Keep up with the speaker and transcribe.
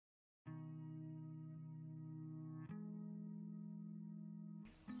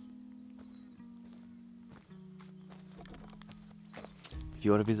if you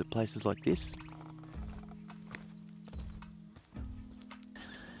want to visit places like this.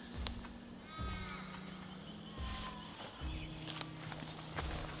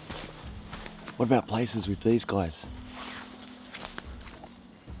 What about places with these guys?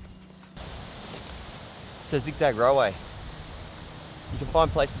 It's a zigzag railway. You can find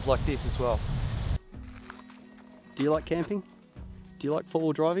places like this as well. Do you like camping? Do you like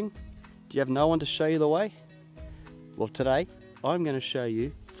four-wheel driving? Do you have no one to show you the way? Well, today I'm going to show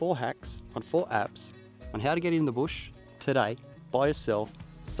you 4 hacks on 4 apps on how to get in the bush today by yourself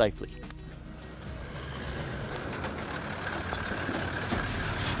safely.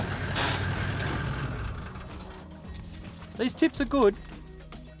 These tips are good,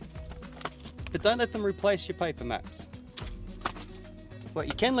 but don't let them replace your paper maps. What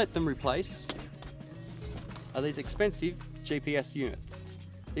you can let them replace are these expensive GPS units.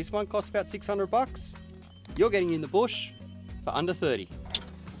 This one costs about 600 bucks. You're getting in the bush for under 30.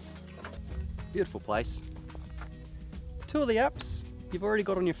 Beautiful place. 2 of the apps you've already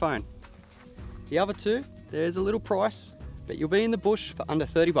got on your phone. The other 2, there's a little price, but you'll be in the bush for under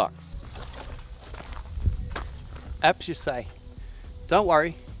 30 bucks. Apps you say, don't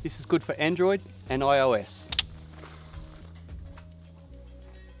worry, this is good for Android and iOS.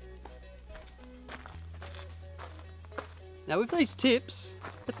 Now with these tips,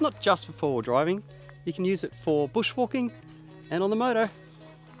 it's not just for four-wheel driving. You can use it for bushwalking and on the moto.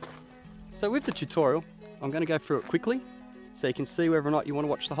 So with the tutorial, I'm going to go through it quickly so you can see whether or not you want to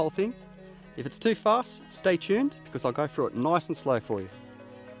watch the whole thing. If it's too fast, stay tuned because I'll go through it nice and slow for you.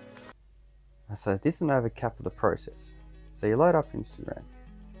 So this is an overcap of the process. So you load up Instagram,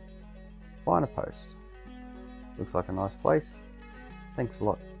 find a post. Looks like a nice place. Thanks a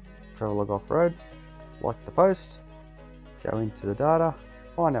lot, Travelog Off-Road. Like the post. Go into the data,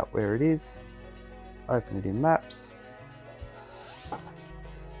 find out where it is, open it in Maps,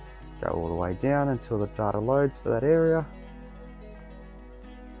 go all the way down until the data loads for that area.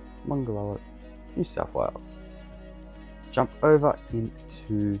 Mongoloa, New South Wales. Jump over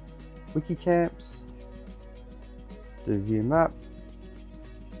into Wikicamps, do view map,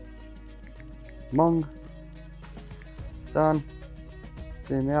 Mong, done,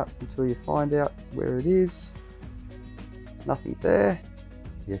 zoom out until you find out where it is. Nothing there.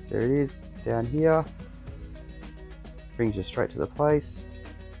 Yes, there it is. Down here. Brings you straight to the place.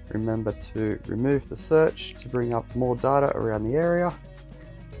 Remember to remove the search to bring up more data around the area.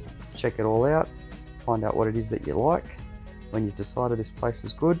 Check it all out. Find out what it is that you like. When you've decided this place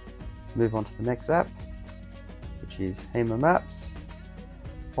is good, move on to the next app, which is Hema Maps.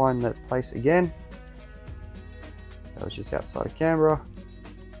 Find that place again. That was just outside of Canberra.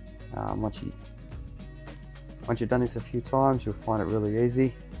 Once you've done this a few times, you'll find it really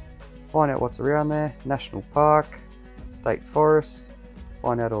easy. Find out what's around there, national park, state forest,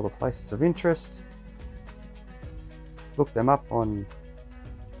 find out all the places of interest. Look them up on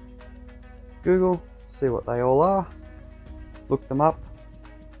Google, see what they all are. Look them up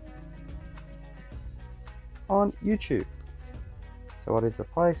on YouTube. So what is the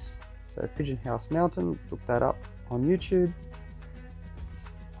place? So Pigeon House Mountain, look that up on YouTube.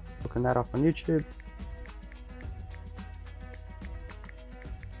 Looking that up on YouTube.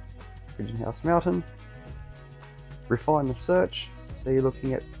 Pigeon House Mountain. Refine the search, so you're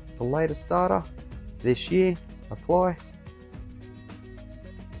looking at the latest data this year. Apply.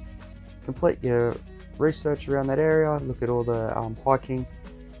 Complete your research around that area. Look at all the hiking,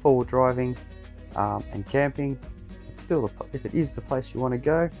 four-wheel driving, and camping. It's still if it is the place you want to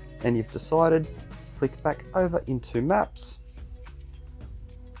go, and you've decided, flick back over into Maps.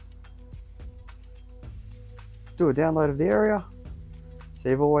 Do a download of the area. So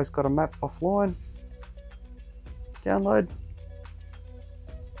you've always got a map offline. Download.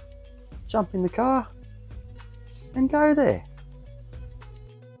 Jump in the car and go there.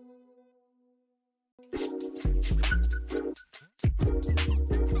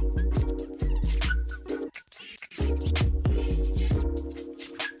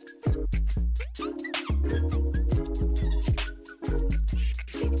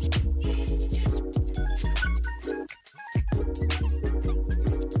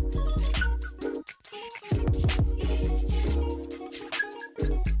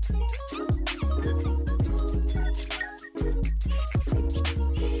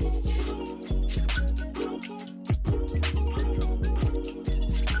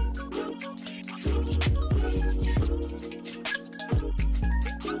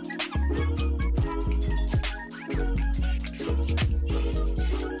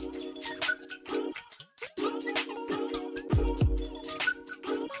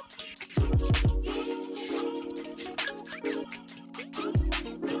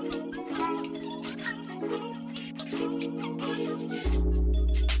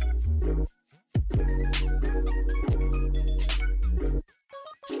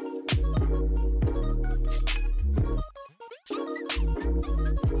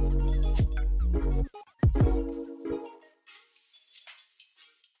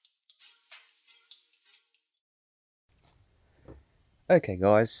 Okay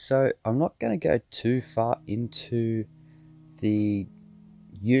guys, so I'm not going to go too far into the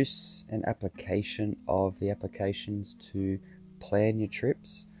use and application of the applications to plan your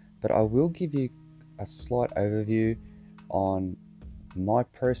trips, but I will give you a slight overview on my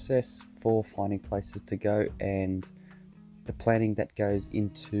process for finding places to go and the planning that goes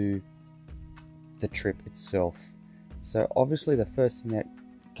into the trip itself. So obviously the first thing that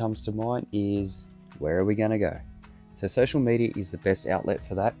comes to mind is, where are we going to go? So social media is the best outlet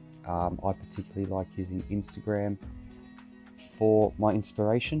for that. I particularly like using Instagram for my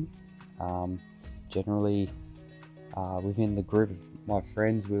inspiration. Generally within the group of my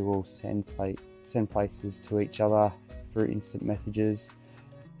friends, we will send places to each other through instant messages,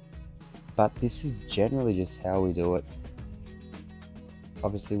 but this is generally just how we do it.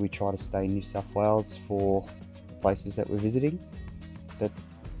 Obviously we try to stay in New South Wales for the places that we're visiting, but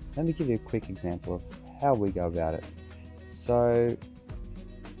let me give you a quick example of how we go about it. So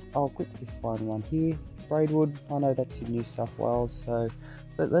I'll quickly find one here, Braidwood. I know that's in New South Wales, so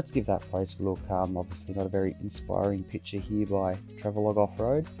let's give that place a look. Obviously not a very inspiring picture here by Travelog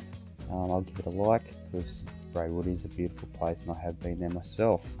Off-Road. I'll give it a like because Braidwood is a beautiful place and I have been there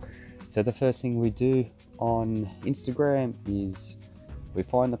myself. So the first thing we do on Instagram is we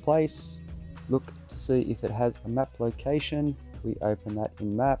find the place, look to see if it has a map location, we open that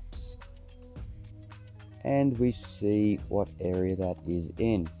in Maps, and we see what area that is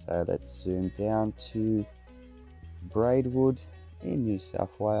in. So let's zoom down to Braidwood in New South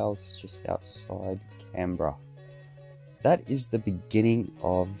Wales, just outside Canberra. That is the beginning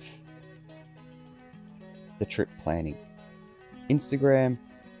of the trip planning. Instagram,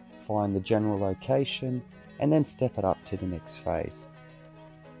 find the general location, and then step it up to the next phase.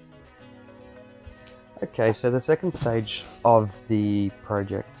 Okay, so the second stage of the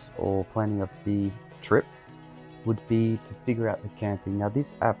project or planning of the trip would be to figure out the camping. Now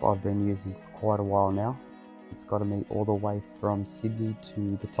this app I've been using for quite a while now. It's got me all the way from Sydney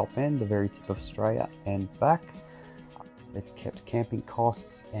to the top end, the very tip of Australia and back. It's kept camping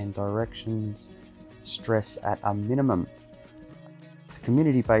costs and directions stress at a minimum. It's a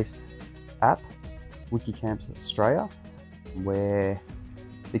community-based app, Wikicamps Australia, where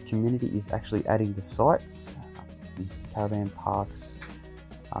the community is actually adding the sites, caravan parks,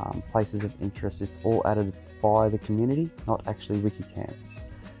 places of interest. It's all added by the community, not actually Wikicamps.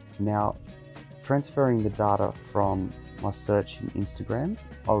 Now, transferring the data from my search in Instagram,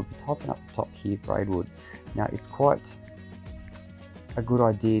 I would be typing up the top here, Braidwood. Now, it's quite a good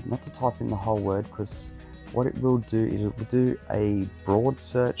idea not to type in the whole word, because what it will do is it will do a broad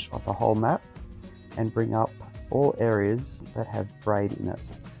search of the whole map and bring up all areas that have braid in it.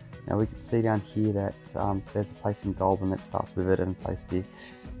 Now we can see down here that there's a place in Goulburn that starts with it and a place here.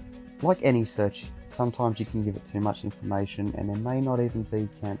 Like any search, sometimes you can give it too much information and there may not even be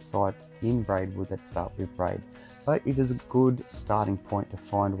campsites in Braidwood that start with braid. But it is a good starting point to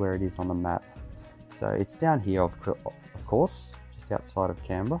find where it is on the map. So it's down here, of course, just outside of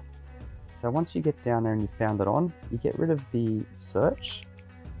Canberra. So once you get down there and you found it on, you get rid of the search,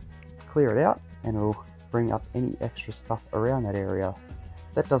 clear it out, and it'll bring up any extra stuff around that area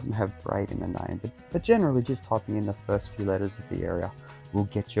that doesn't have braid in the name, but generally just typing in the first few letters of the area will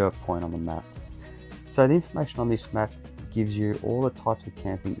get you a point on the map. So the information on this map gives you all the types of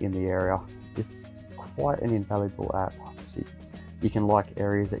camping in the area. It's quite an invaluable app. So you can like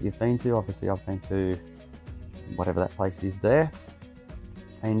areas that you've been to. Obviously I've been to whatever that place is there.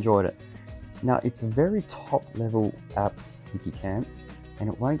 I enjoyed it. Now it's a very top level app, Wikicamps, and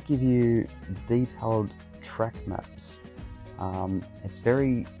it won't give you detailed track maps. It's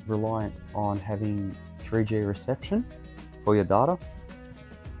very reliant on having 3G reception for your data,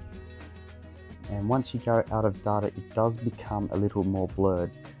 and once you go out of data it does become a little more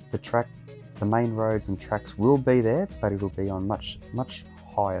blurred. The main roads and tracks will be there, but it'll be on much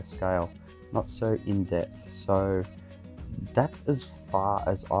higher scale, not so in depth. So that's as far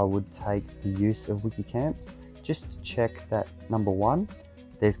as I would take the use of Wikicamps, just to check that number one,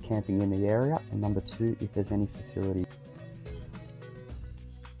 there's camping in the area, and number two, if there's any facility.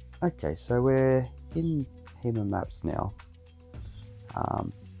 Okay, so we're in Hema Maps now.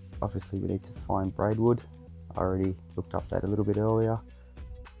 Obviously we need to find Braidwood. I already looked up that a little bit earlier.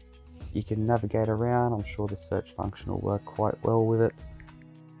 You can navigate around. I'm sure the search function will work quite well with it.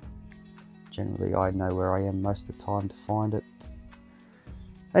 Generally I know where I am most of the time to find it.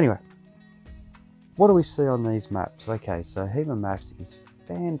 Anyway, what do we see on these maps? Okay, so Hema Maps is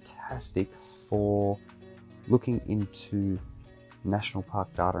fantastic for looking into national park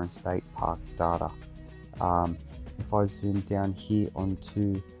data and state park data. If I zoom down here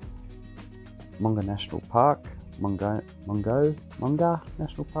onto Monga National Park, Munga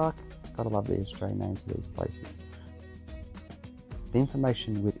National Park. Gotta love the Australian names of these places. The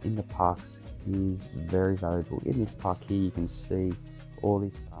information within the parks is very valuable. In this park here, you can see all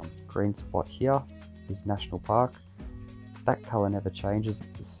this green spot here is National Park. That colour never changes,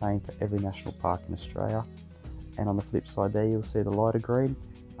 it's the same for every national park in Australia. And on the flip side there, you'll see the lighter green.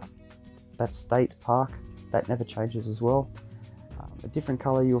 That's State Park, that never changes as well. A different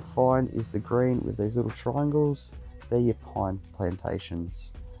colour you'll find is the green with these little triangles. They're your pine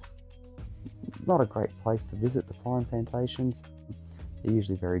plantations. Not a great place to visit the pine plantations. They're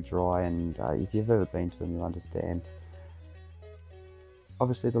usually very dry, and if you've ever been to them, you'll understand.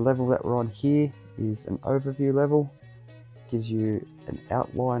 Obviously the level that we're on here is an overview level. Gives you an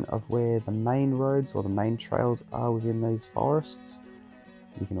outline of where the main roads or the main trails are within these forests.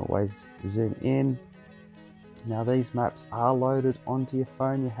 You can always zoom in. Now these maps are loaded onto your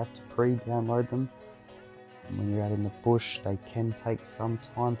phone, you have to pre-download them. And when you're out in the bush, they can take some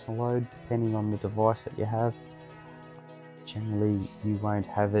time to load depending on the device that you have. Generally you won't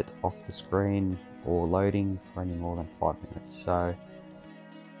have it off the screen or loading for any more than 5 minutes. So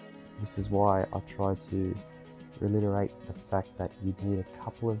this is why I try to reiterate the fact that you need a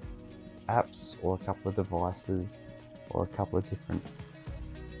couple of apps or a couple of devices or a couple of different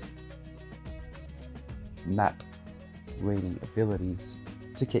map reading abilities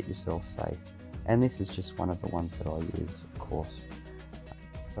to keep yourself safe. And this is just one of the ones that I use, of course.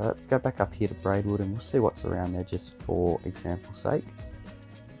 So let's go back up here to Braidwood and we'll see what's around there just for example's sake.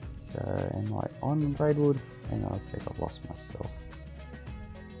 So am I on Braidwood? Hang on a sec, I've lost myself.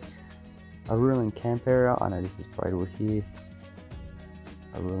 Arulan camp area, I know this is Braidwood here.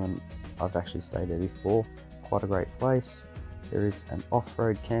 Arulan, I've actually stayed there before, quite a great place. There is an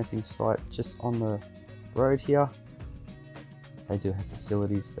off-road camping site just on the road here. They do have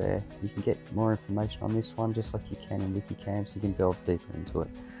facilities there. You can get more information on this one just like you can in Wikicamps. You can delve deeper into it.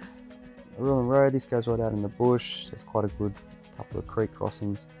 Arulan Road, this goes right out in the bush. There's quite a good couple of creek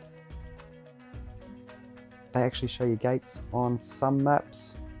crossings. They actually show you gates on some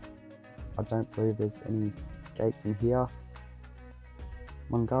maps. I don't believe there's any gates in here.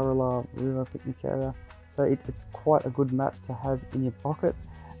 Mungarala River picnic area. So it's quite a good map to have in your pocket,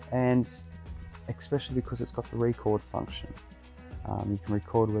 and especially because it's got the record function. You can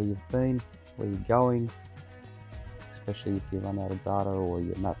record where you've been, where you're going, especially if you run out of data or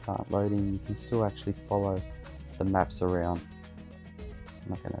your maps aren't loading, you can still actually follow the maps around. I'm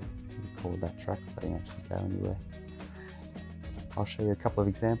not going to record that track so you actually go anywhere. I'll show you a couple of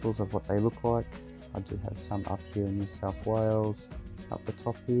examples of what they look like. I do have some up here in New South Wales, up the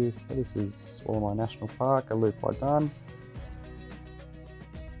top here. So this is Wallamai National Park, a loop I done.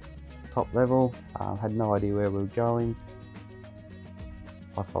 Top level, had no idea where we were going.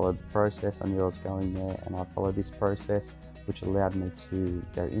 I followed the process, I knew I was going there, and I followed this process, which allowed me to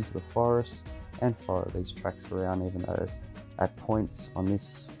go into the forest and follow these tracks around, even though at points on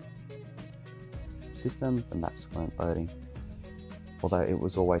this system the maps weren't loading, although it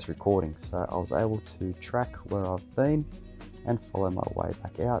was always recording. So I was able to track where I've been and follow my way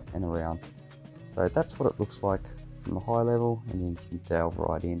back out and around. So that's what it looks like from the high level, and then you can delve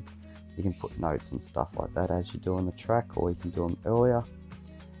right in. You can put notes and stuff like that as you do on the track, or you can do them earlier.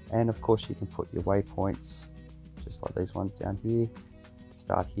 And of course you can put your waypoints, just like these ones down here.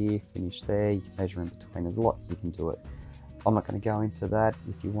 Start here, finish there, you can measure in between, there's lots you can do it. I'm not going to go into that.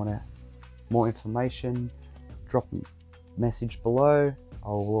 If you want more information, drop a message below. I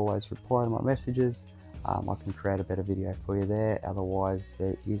will always reply to my messages. I can create a better video for you there. Otherwise,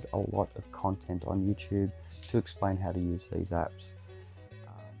 there is a lot of content on YouTube to explain how to use these apps.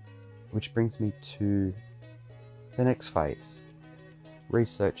 Which brings me to the next phase,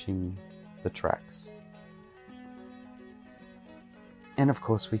 researching the tracks. And of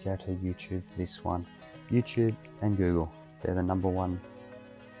course we go to YouTube for this one. YouTube and Google, they're the #1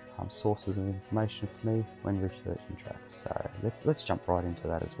 sources of information for me when researching tracks. So let's jump right into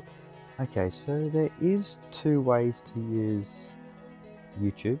that as well. Okay, so there is 2 ways to use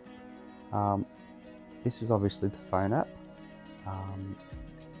YouTube. This is obviously the phone app.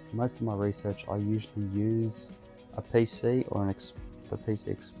 Most of my research I usually use a PC or the PC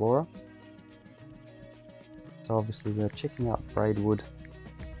Explorer. So obviously we're checking out Braidwood.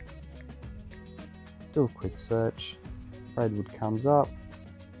 Do a quick search. Braidwood comes up.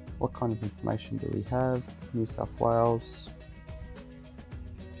 What kind of information do we have? New South Wales.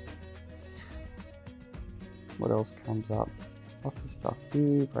 What else comes up? Lots of stuff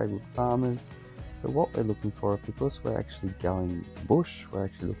here. Braidwood farmers. So what we're looking for, because we're actually going bush, we're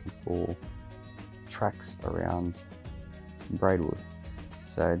actually looking for tracks around Braidwood.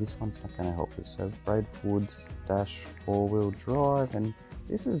 So this one's not going to help us. So Braidwood dash 4-wheel drive, and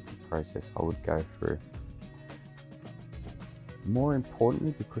this is the process I would go through. More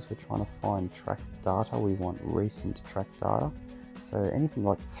importantly, because we're trying to find track data, we want recent track data. So anything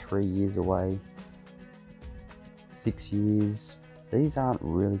like 3 years away, 6 years, these aren't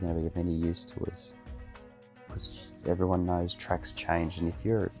really going to be of any use to us, because everyone knows tracks change, and if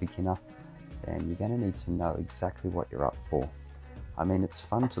you're a beginner, then you're going to need to know exactly what you're up for. I mean, it's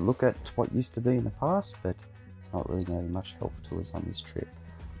fun to look at what used to be in the past, but it's not really going to be much help to us on this trip.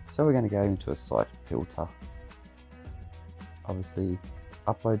 So we're going to go into a site filter. Obviously,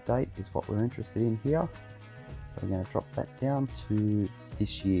 upload date is what we're interested in here. So we're going to drop that down to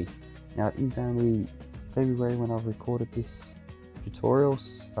this year. Now it is only February when I've recorded this tutorial,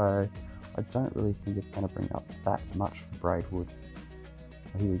 so I don't really think it's going to bring up that much for Braidwood.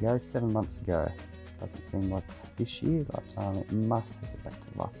 Well, here we go, 7 months ago. Doesn't seem like this year, but it must take it back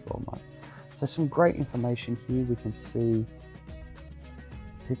to the last 12 months. So some great information here. We can see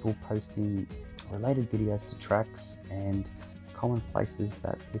people posting related videos to tracks and common places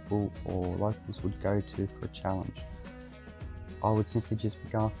that people or locals would go to for a challenge. I would simply just be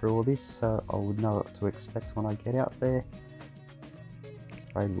going through all this so I would know what to expect when I get out there.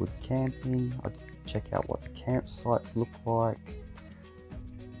 Braidwood camping, I'd check out what the campsites look like.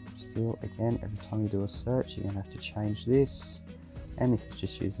 Still, again, every time you do a search, you're going to have to change this. And this is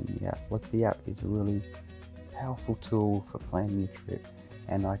just using the app. Look, the app is a really powerful tool for planning your trip,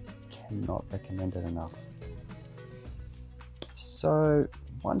 and I cannot recommend it enough. So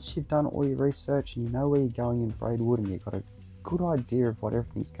once you've done all your research and you know where you're going in Braidwood and you've got a good idea of what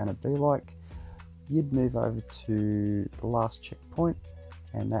everything's going to be like, you'd move over to the last checkpoint,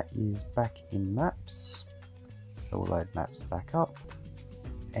 and that is back in Maps. So we'll load Maps back up.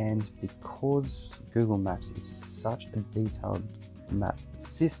 And because Google Maps is such a detailed map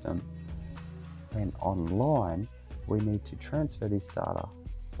system and online, we need to transfer this data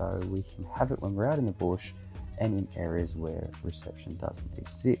so we can have it when we're out in the bush and in areas where reception doesn't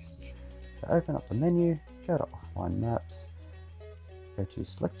exist. So open up the menu, go to offline maps, go to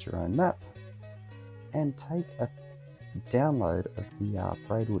select your own map, and take a download of the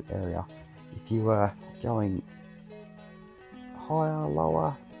Braidwood area. If you are going higher,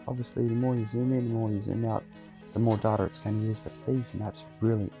 lower, obviously the more you zoom in, the more you zoom out, the more data it's going to use, but these maps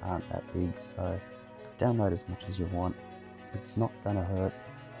really aren't that big, so download as much as you want. It's not going to hurt.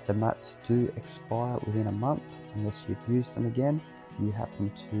 The maps do expire within a month unless you've used them again. If you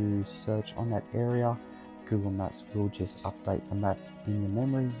happen to search on that area, Google Maps will just update the map in your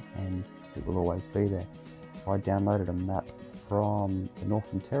memory and it will always be there. So I downloaded a map from the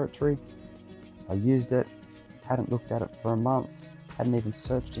Northern Territory. I used it, hadn't looked at it for a month, hadn't even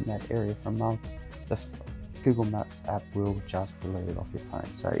searched in that area for a month. The Google Maps app will just delete it off your phone.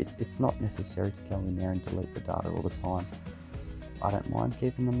 So it's not necessary to go in there and delete the data all the time. I don't mind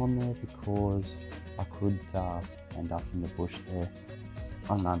keeping them on there because I could end up in the bush there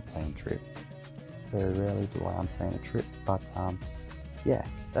on an unplanned trip. Very rarely do I unplan a trip, but yeah,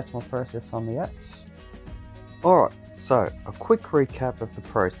 that's my process on the apps. Alright, so a quick recap of the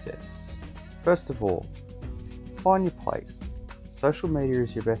process. First of all, find your place. Social media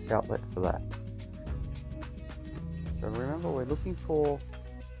is your best outlet for that. So remember, we're looking for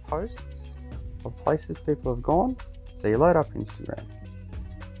posts of places people have gone. So you load up Instagram,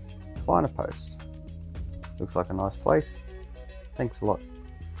 find a post. Looks like a nice place. Thanks a lot,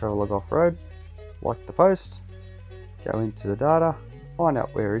 Travelog Off-Road. Like the post, go into the data, find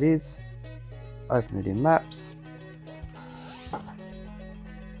out where it is, open it in Maps,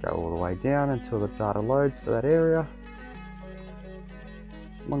 go all the way down until the data loads for that area.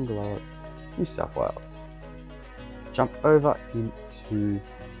 Mongoloi, New South Wales. Jump over into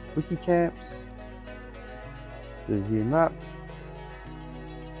Wikicamps, do view map,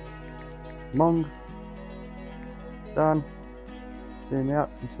 Mong, done. Zoom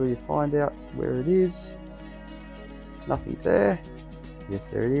out until you find out where it is. Nothing there. Yes,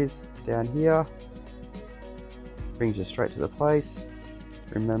 there it is, down here. Brings you straight to the place.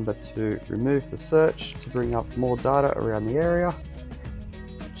 Remember to remove the search to bring up more data around the area.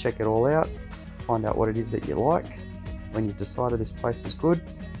 Check it all out, find out what it is that you like. When you've decided this place is good,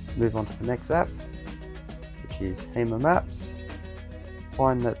 move on to the next app, which is Hema Maps.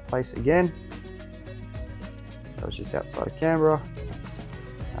 Find that place again. That was just outside of Canberra.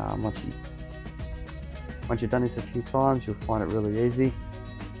 Once you've done this a few times, you'll find it really easy.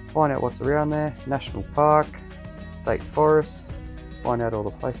 Find out what's around there, national park, state forest, find out all the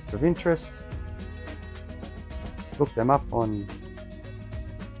places of interest, look them up on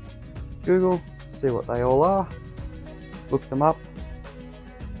Google, see what they all are, look them up,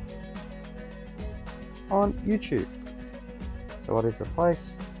 on YouTube. So what is the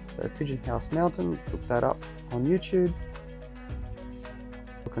place? So Pigeon House Mountain, look that up on YouTube.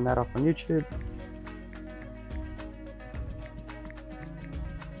 Looking that up on YouTube.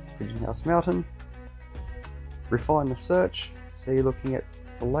 Pigeon House Mountain. Refine the search, so you're looking at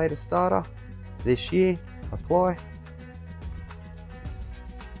the latest data this year. Apply.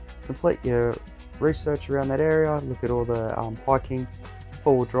 Complete your research around that area. Look at all the hiking,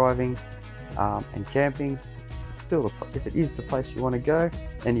 forward driving, and camping. If it is the place you want to go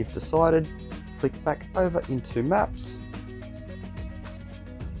and you've decided, click back over into Maps.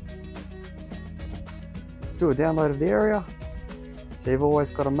 Do a download of the area. So you've always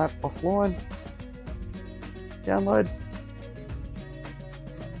got a map offline. Download.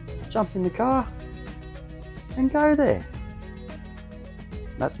 Jump in the car and go there.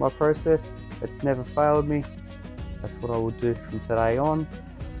 That's my process. It's never failed me. That's what I will do from today on,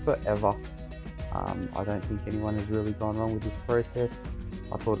 forever. I don't think anyone has really gone wrong with this process.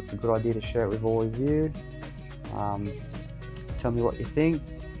 I thought it's a good idea to share it with all of you. Tell me what you think.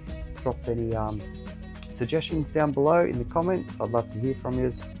 Drop any suggestions down below in the comments. I'd love to hear from you.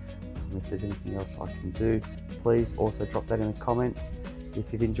 If there's anything else I can do, please also drop that in the comments.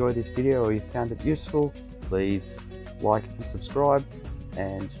 If you've enjoyed this video or you found it useful, please like and subscribe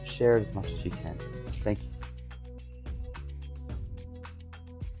and share it as much as you can. Thank you.